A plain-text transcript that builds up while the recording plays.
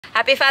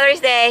Happy Father's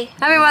Day!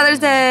 Happy Mother's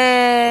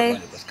Day!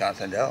 Going to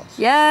Wisconsin Dells.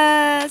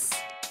 Yes!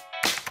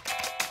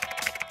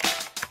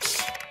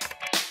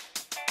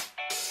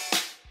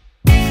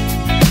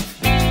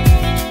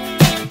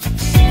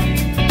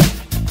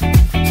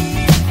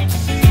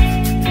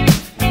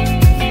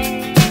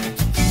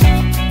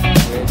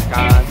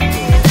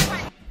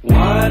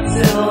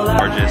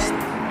 Largest.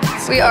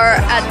 We are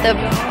at the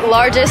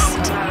largest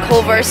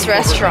Culver's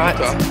restaurant.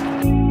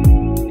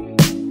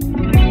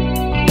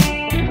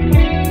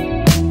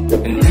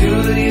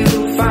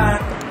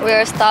 We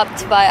are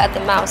stopped by at the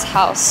Mouse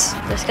House.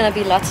 There's gonna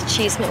be lots of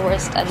cheese, my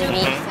worst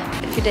enemy.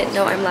 If you didn't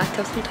know, I'm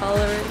lactose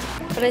intolerant.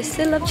 But I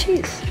still love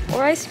cheese,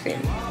 or ice cream,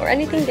 or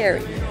anything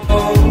dairy.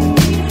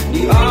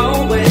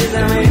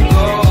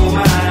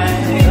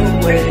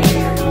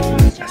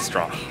 That's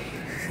strong.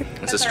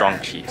 It's a strong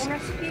cheese.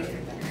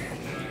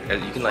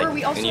 You can like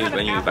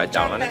when you bite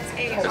down on it,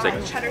 there's like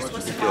you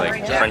feel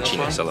like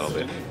crunchiness a little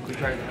bit.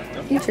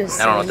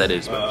 Interesting. I don't know what that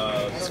is,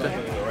 but it's good.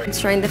 I'm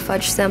trying the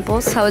fudge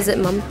samples. How is it,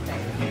 Mom?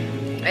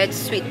 It's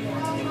sweet.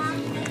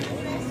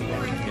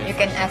 You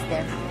can ask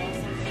them.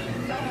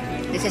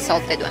 This is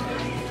salted one.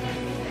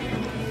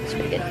 It's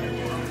pretty good.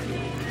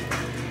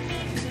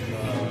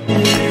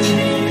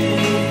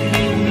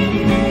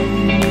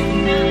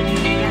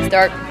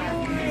 Dark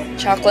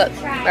chocolate,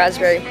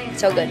 raspberry,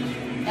 so good.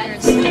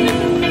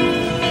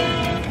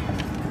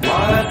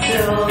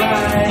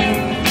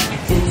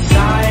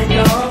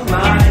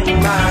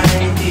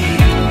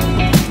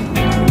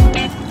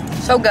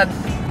 So good.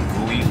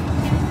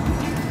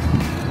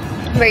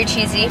 Very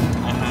cheesy.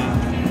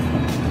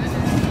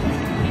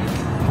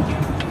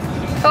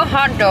 So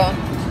hot though.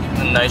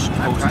 A nice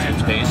toasty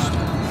taste.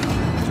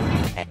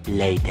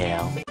 Later.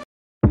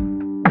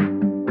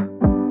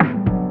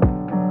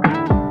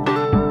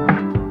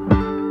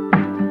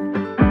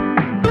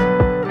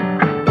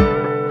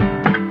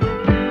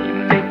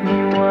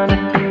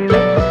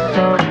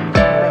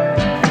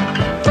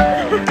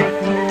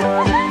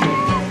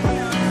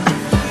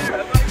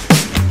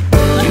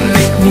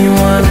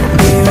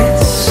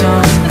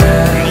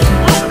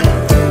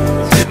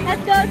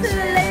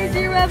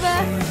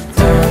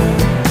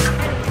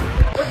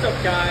 What's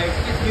up guys,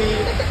 it's me,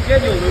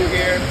 Daniel Lou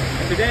here,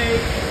 and today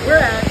we're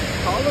at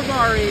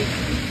Kalahari,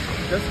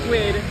 the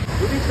squid.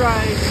 We'll be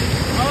trying,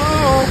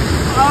 oh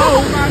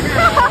my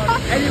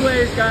god.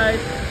 Anyways guys,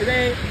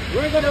 today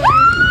we're gonna be...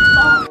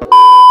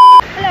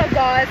 Hello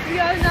guys, we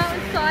are now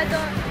inside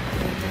the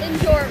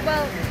indoor,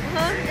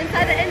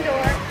 inside the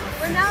indoor.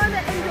 We're now in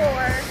the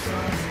indoor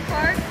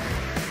part.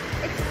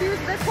 Excuse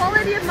the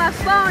quality of my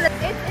phone.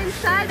 It's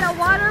inside a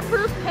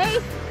waterproof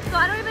case, so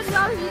I don't even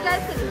know if you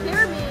guys can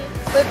hear me.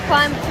 We've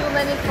climbed too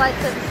many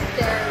flights of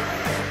stairs,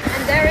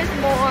 and there is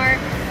more.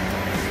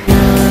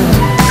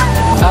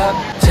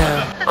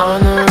 Uptown on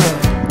the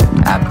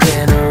road, I've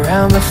been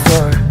around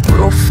before.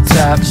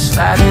 Rooftops,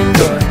 sliding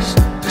doors,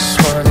 just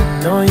wanna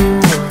know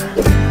you more.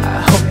 I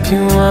hope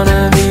you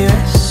wanna be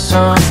with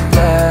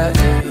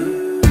somebody,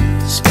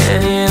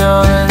 spending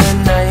all of the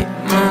night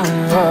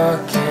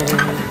moonwalking,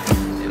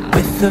 and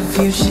with the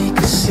view she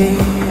could see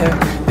her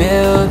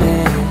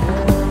building.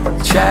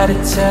 Try to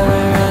tell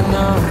her I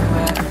know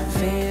I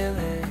feel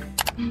it.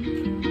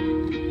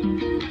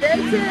 Day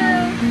two.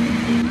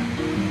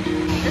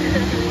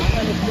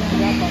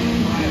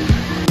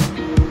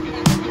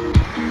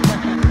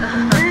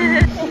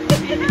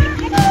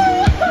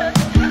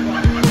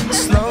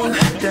 Slow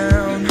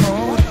down,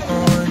 hold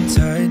on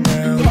tight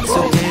now. It's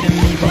okay to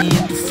meet me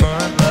at the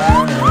front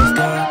line. I've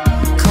got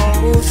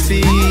cold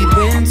feet,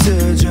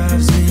 winter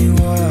drives me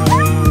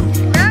wild.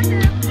 I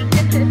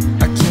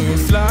can't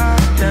fly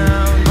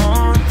down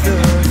on the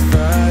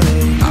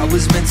Friday. I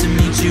was meant to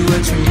meet you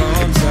at your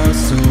mom's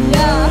house, so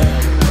I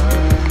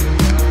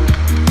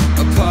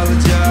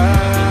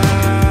apologize.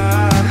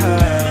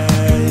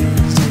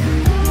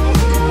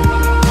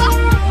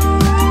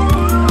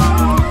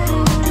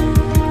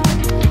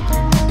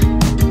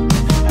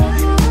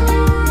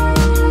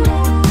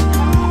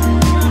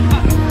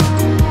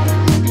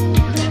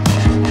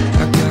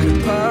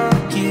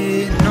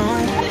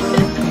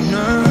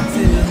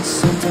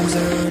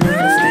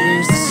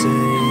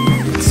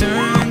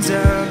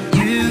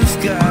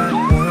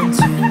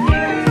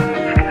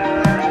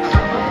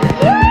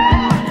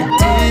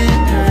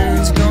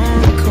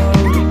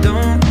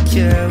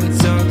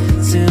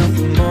 Till